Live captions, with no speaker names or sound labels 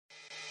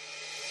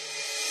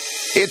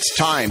It's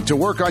time to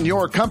work on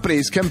your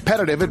company's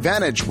competitive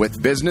advantage with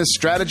business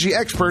strategy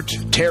expert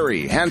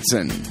Terry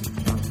Hansen.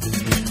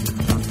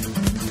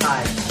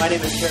 Hi, my name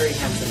is Terry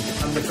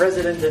Hansen. I'm the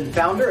president and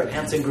founder of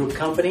Hansen Group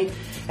Company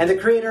and the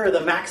creator of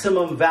the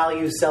Maximum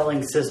Value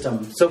Selling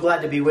System. So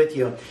glad to be with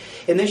you.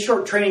 In this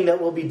short training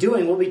that we'll be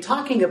doing, we'll be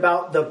talking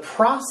about the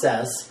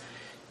process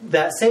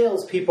that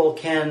salespeople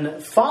can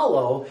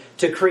follow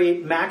to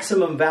create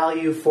maximum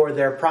value for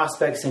their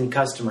prospects and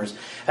customers.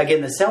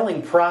 Again, the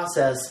selling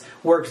process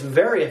works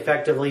very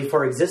effectively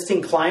for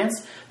existing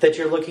clients that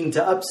you're looking to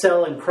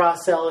upsell and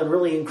cross-sell and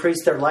really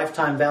increase their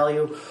lifetime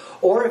value.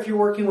 Or if you're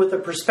working with a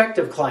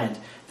prospective client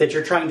that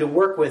you're trying to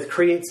work with,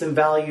 create some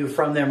value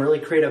from them, really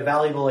create a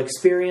valuable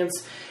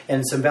experience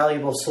and some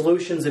valuable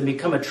solutions and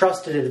become a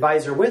trusted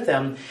advisor with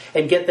them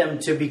and get them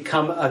to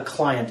become a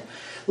client.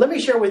 Let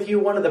me share with you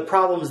one of the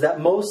problems that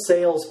most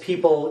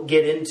salespeople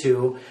get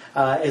into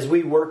as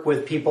we work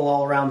with people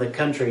all around the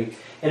country.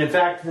 And in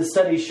fact, the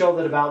studies show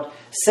that about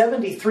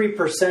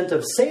 73%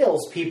 of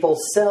salespeople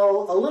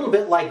sell a little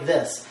bit like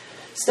this.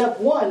 Step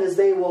one is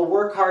they will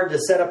work hard to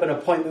set up an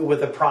appointment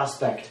with a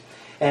prospect.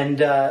 And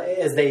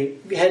as they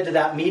head to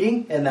that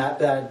meeting and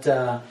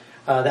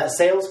that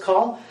sales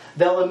call,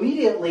 they'll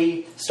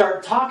immediately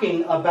start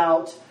talking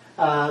about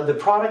the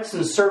products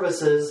and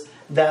services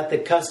that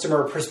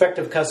the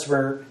prospective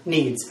customer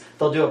needs.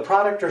 They'll do a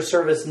product or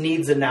service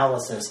needs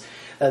analysis.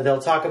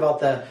 They'll talk about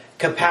the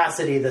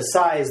capacity, the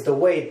size, the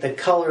weight, the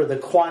color, the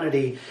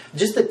quantity,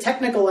 just the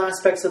technical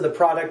aspects of the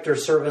product or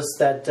service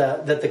that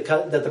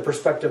the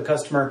prospective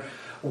customer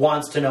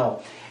wants to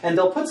know. And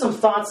they'll put some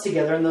thoughts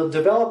together and they'll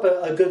develop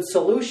a good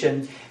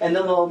solution, and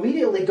then they'll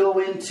immediately go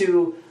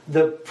into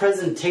the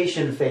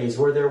presentation phase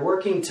where they're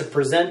working to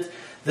present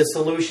the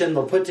solution.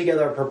 They'll put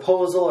together a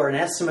proposal or an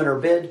estimate or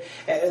bid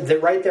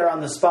right there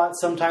on the spot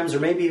sometimes, or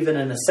maybe even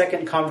in a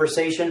second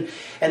conversation,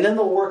 and then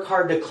they'll work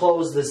hard to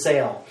close the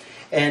sale.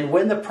 And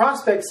when the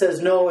prospect says,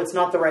 no, it's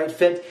not the right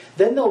fit,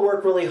 then they'll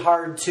work really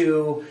hard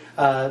to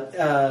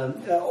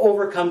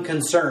overcome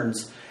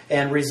concerns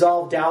and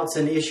resolve doubts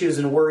and issues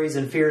and worries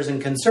and fears and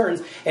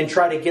concerns and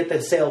try to get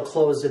the sale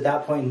closed at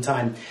that point in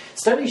time.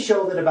 Studies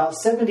show that about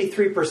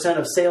 73%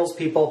 of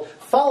salespeople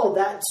follow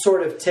that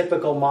sort of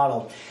typical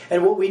model.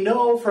 And what we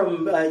know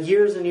from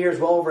years and years,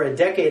 well over a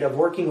decade of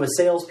working with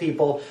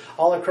salespeople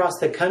all across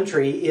the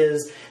country,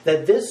 is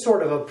that this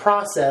sort of a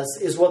process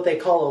is what they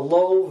call a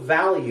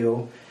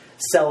low-value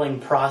selling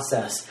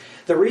process.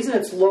 The reason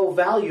it's low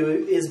value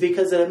is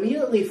because it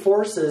immediately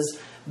forces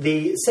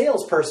the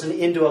salesperson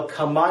into a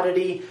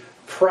commodity,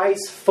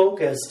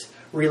 price-focused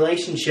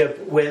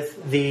relationship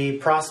with the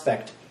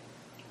prospect.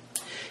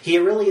 He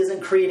really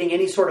isn't creating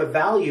any sort of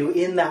value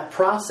in that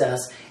process,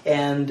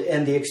 and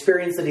the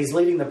experience that he's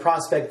leading the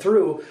prospect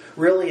through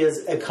really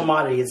is a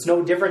commodity. It's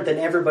no different than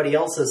everybody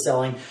else is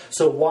selling.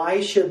 So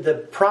why should the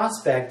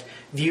prospect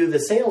view the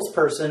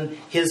salesperson,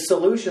 his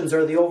solutions,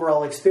 or the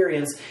overall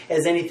experience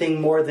as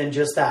anything more than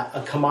just that,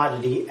 a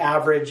commodity,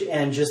 average,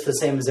 and just the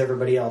same as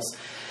everybody else?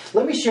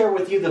 Let me share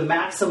with you the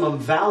maximum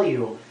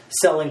value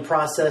selling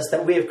process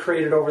that we have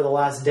created over the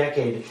last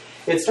decade.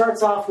 It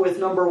starts off with,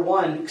 number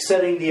one,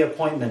 setting the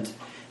appointment.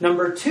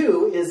 Number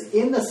two is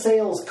in the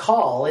sales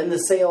call, in the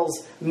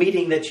sales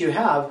meeting that you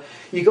have,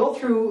 you go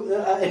through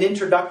an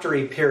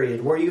introductory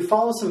period where you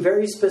follow some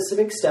very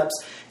specific steps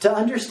to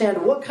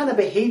understand what kind of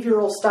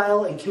behavioral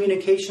style and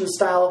communication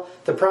style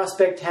the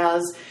prospect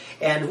has,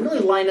 and really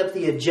line up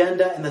the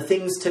agenda and the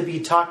things to be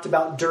talked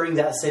about during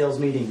that sales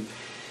meeting.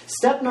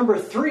 Step number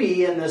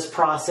three in this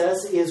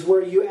process is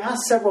where you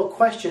ask several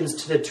questions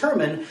to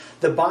determine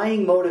the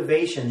buying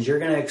motivations. You're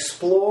going to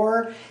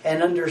explore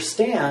and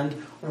understand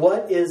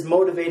what is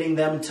motivating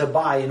them to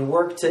buy and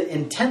work to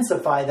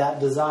intensify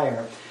that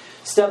desire.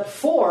 Step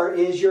four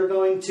is you're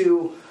going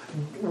to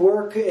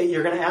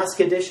ask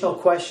additional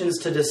questions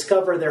to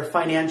discover their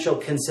financial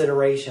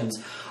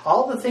considerations.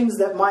 All the things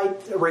that might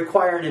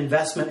require an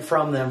investment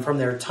from them, from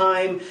their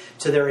time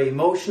to their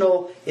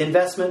emotional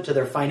investment to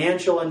their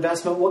financial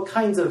investment. What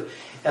kinds of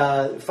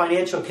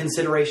financial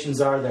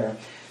considerations are there?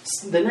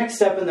 The next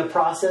step in the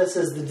process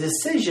is the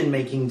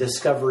decision-making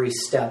discovery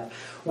step,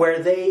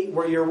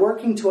 where you're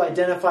working to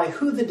identify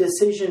who the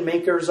decision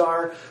makers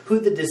are, who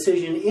the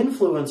decision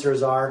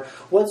influencers are,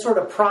 what sort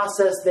of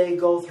process they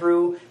go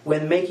through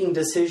when making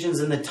decisions,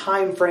 and the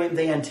time frame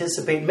they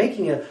anticipate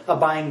making a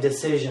buying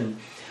decision.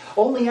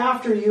 Only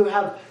after you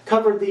have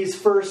covered these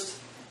first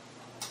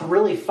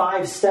really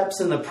 5 steps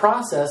in the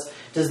process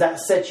does that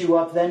set you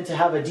up then to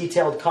have a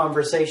detailed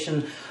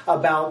conversation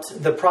about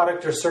the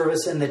product or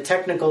service and the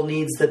technical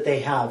needs that they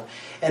have.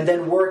 And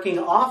then working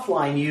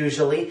offline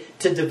usually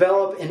to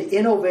develop an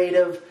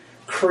innovative,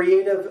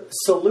 creative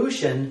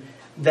solution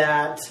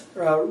that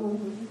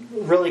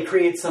really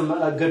creates some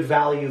good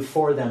value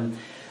for them.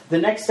 The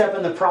next step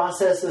in the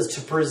process is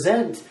to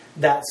present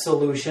that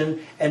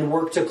solution and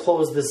work to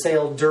close the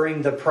sale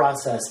during the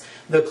process.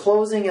 The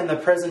closing and the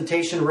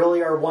presentation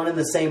really are one and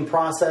the same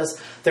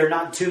process. They're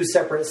not 2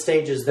 separate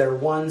stages. They're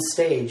one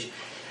stage.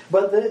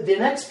 But the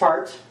next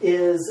part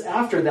is,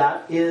 after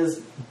that,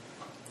 is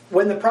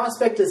When the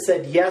prospect has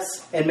said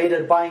yes and made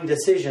a buying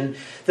decision,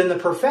 then the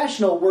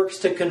professional works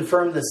to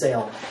confirm the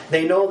sale.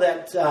 They know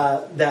that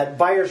that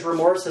buyer's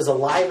remorse is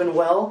alive and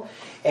well,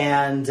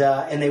 and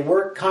they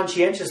work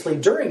conscientiously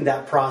during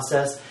that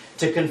process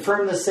to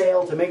confirm the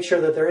sale, to make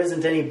sure that there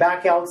isn't any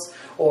backouts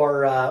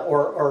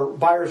or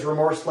buyer's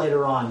remorse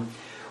later on.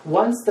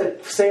 Once the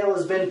sale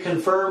has been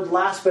confirmed,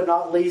 last but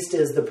not least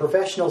is the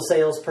professional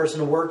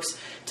salesperson works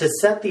to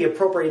set the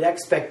appropriate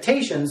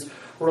expectations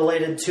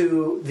related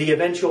to the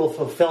eventual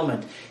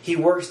fulfillment. He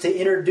works to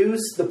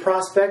introduce the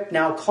prospect,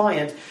 now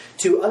client,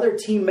 to other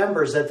team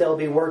members that they'll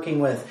be working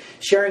with,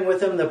 sharing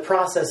with them the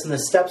process and the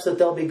steps that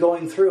they'll be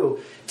going through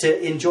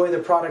to enjoy the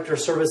product or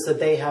service that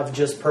they have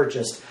just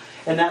purchased.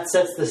 And that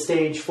sets the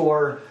stage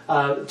for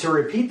to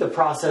repeat the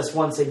process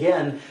once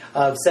again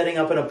of setting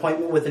up an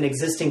appointment with an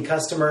existing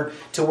customer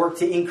to work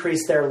to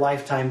increase their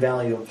lifetime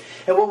value.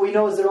 And what we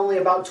know is that only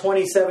about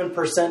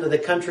 27% of the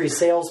country's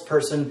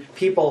salesperson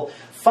people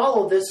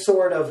follow this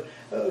sort of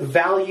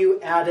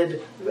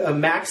value-added,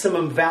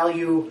 maximum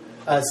value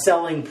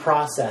selling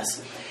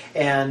process.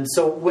 And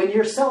so when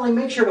you're selling,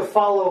 make sure to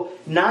follow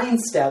 9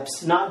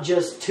 steps, not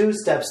just 2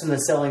 steps in the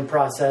selling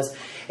process.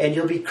 And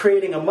you'll be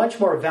creating a much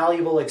more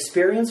valuable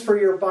experience for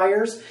your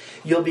buyers.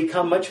 You'll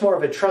become much more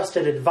of a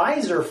trusted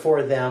advisor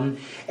for them.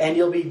 And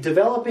you'll be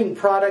developing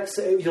products,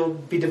 you'll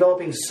be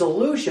developing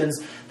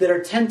solutions that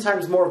are 10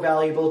 times more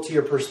valuable to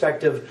your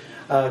prospective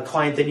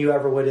client than you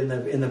ever would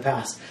in the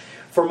past.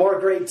 For more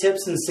great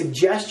tips and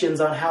suggestions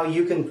on how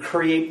you can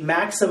create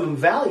maximum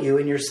value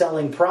in your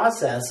selling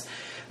process,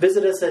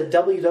 visit us at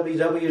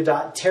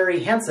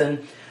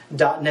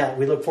www.terryhansen.net.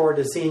 We look forward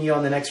to seeing you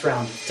on the next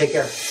round. Take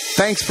care.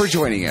 Thanks for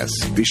joining us.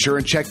 Be sure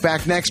and check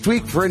back next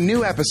week for a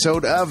new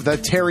episode of The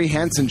Terry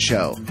Hansen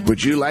Show.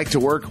 Would you like to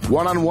work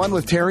one-on-one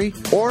with Terry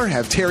or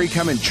have Terry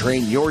come and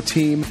train your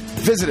team?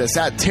 Visit us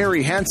at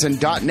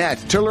terryhansen.net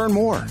to learn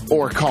more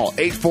or call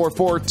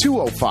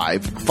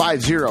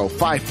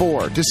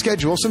 844-205-5054 to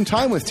schedule some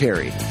time with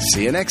Terry.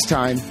 See you next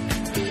time.